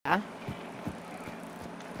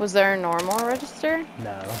Was there a normal register?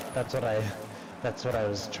 No, that's what I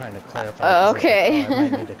was trying to clarify. Okay. I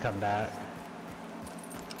might need to come back.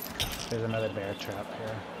 There's another bear trap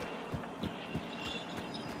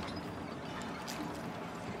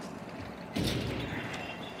here.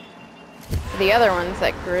 The other one's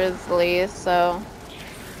at Grizzlies, so...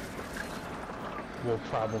 Will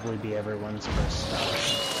probably be everyone's first stop.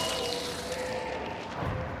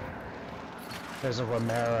 There's a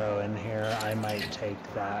Romero in here. I might take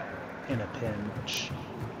that in a pinch.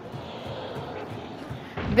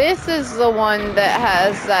 This is the one that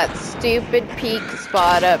has that stupid peak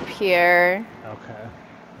spot up here. Okay.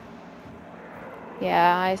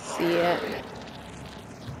 Yeah, I see it.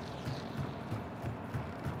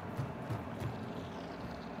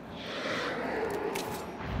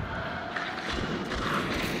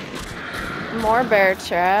 More bear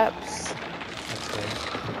traps. That's good.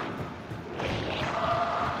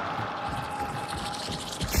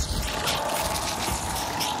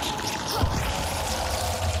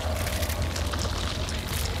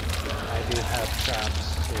 I do have traps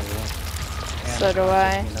too. And So do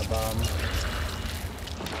I. a bomb.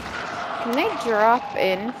 Can they drop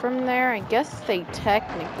in from there? I guess they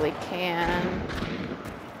technically can.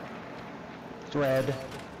 Red.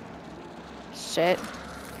 Shit.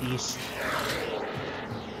 East.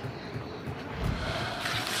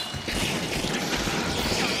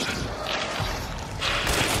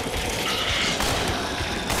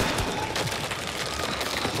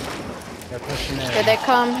 They're pushing in. Here they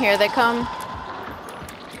come, here they come.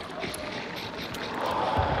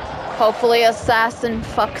 Hopefully Assassin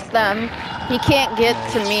fucks them. He can't get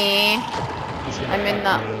to me. I'm in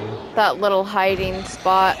that little hiding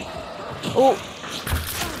spot. Oh.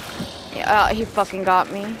 Yeah, he fucking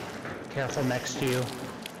got me. Careful next to you.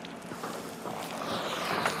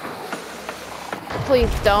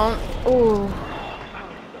 Please don't. Ooh.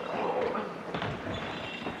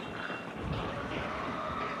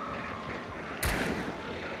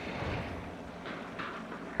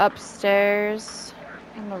 Upstairs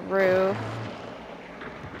on the roof.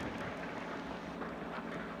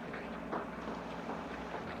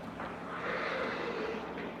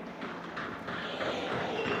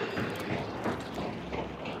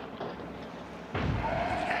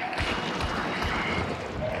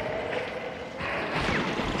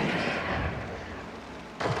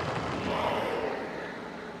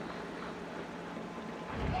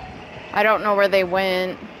 I don't know where they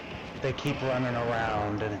went. They keep running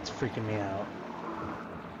around and it's freaking me out.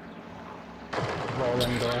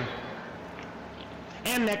 Rolling door.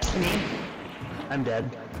 And next to me. I'm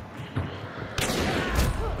dead.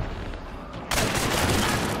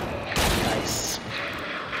 Nice.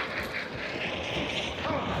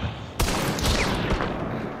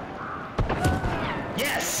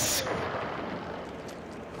 Yes!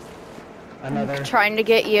 Another. I'm trying to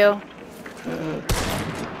get you. Oh!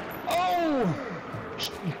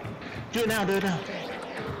 Do it now, do it now.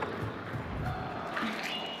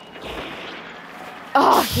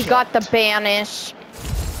 Oh, he got the banish.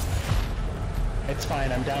 It's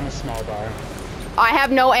fine, I'm down a small bar. I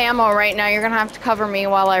have no ammo right now. You're gonna have to cover me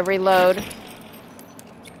while I reload.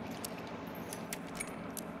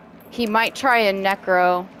 He might try a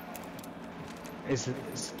necro. Is it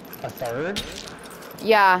a third?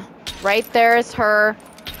 Yeah, right there is her.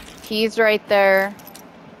 He's right there.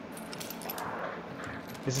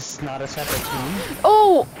 Is this not a separate team?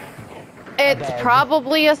 Oh! It's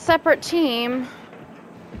probably a separate team.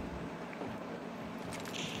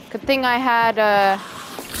 Good thing I had, I'm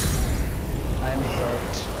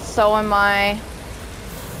hit. so am I.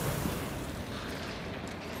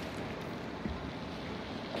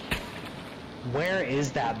 Where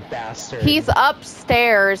is that bastard? He's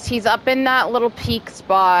upstairs. He's up in that little peak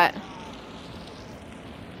spot.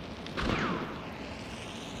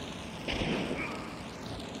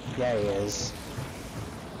 Yeah, he is.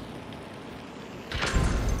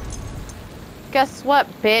 Guess what,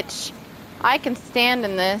 bitch? I can stand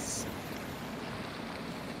in this.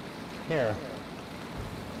 Here.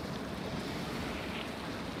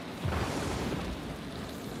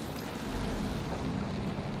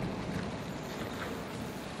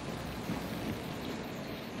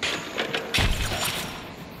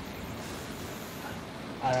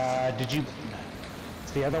 Did you...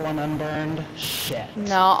 Is the other one unburned? Shit.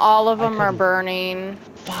 No, all of them are burning.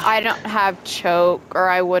 Fuck. I don't have choke, or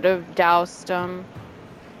I would have doused them.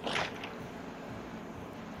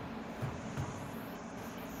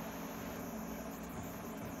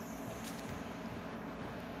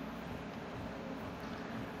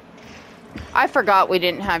 I forgot we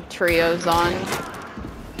didn't have trios on.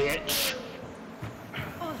 Bitch.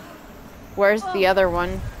 Where's the other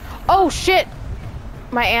one? Oh shit!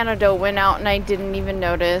 My antidote went out and I didn't even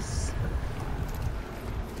notice.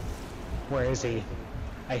 Where is he?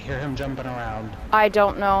 I hear him jumping around. I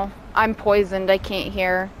don't know. I'm poisoned. I can't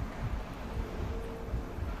hear.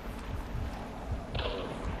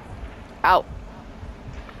 Out.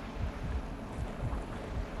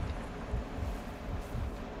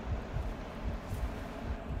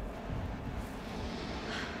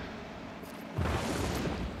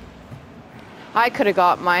 I could have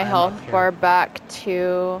got my health bar back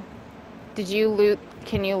too. Did you loot?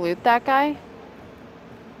 Can you loot that guy?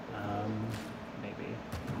 Maybe.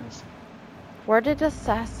 Where did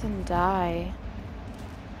Assassin die?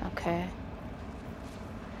 Okay.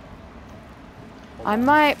 I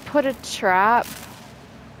might put a trap.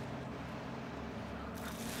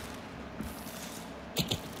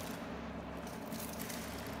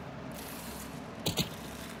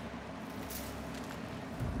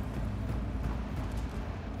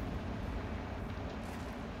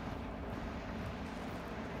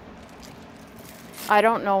 I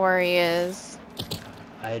don't know where he is.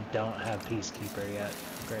 I don't have Peacekeeper yet.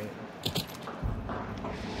 Great.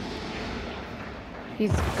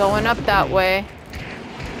 He's going up that way.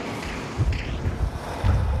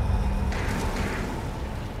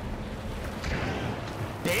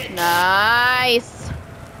 Bitch. Nice.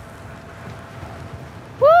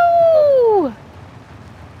 Woo!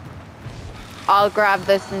 I'll grab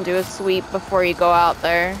this and do a sweep before you go out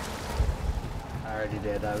there. I already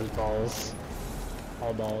did. I was balls.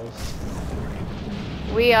 All balls.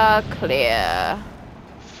 We are clear.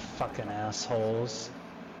 Fucking assholes.